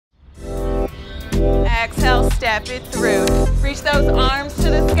step it through. Reach those arms to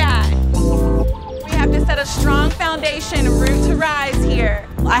the sky. We have to set a strong foundation, root to rise here.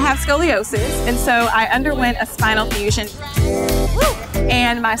 I have scoliosis, and so I underwent a spinal fusion.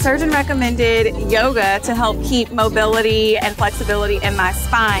 And my surgeon recommended yoga to help keep mobility and flexibility in my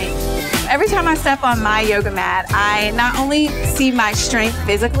spine. Every time I step on my yoga mat, I not only see my strength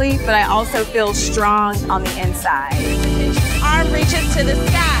physically, but I also feel strong on the inside. Arm reaches to the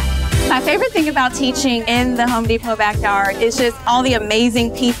sky. My favorite thing about teaching in the Home Depot backyard is just all the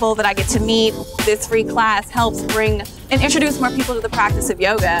amazing people that I get to meet. This free class helps bring and introduce more people to the practice of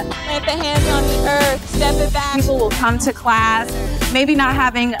yoga. Plant the hands on the earth, step it back. People will come to class, maybe not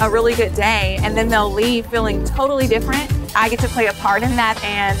having a really good day, and then they'll leave feeling totally different. I get to play a part in that,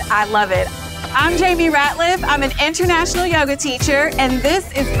 and I love it. I'm Jamiee Ratliff. I'm an international yoga teacher, and this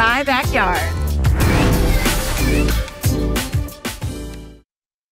is my backyard.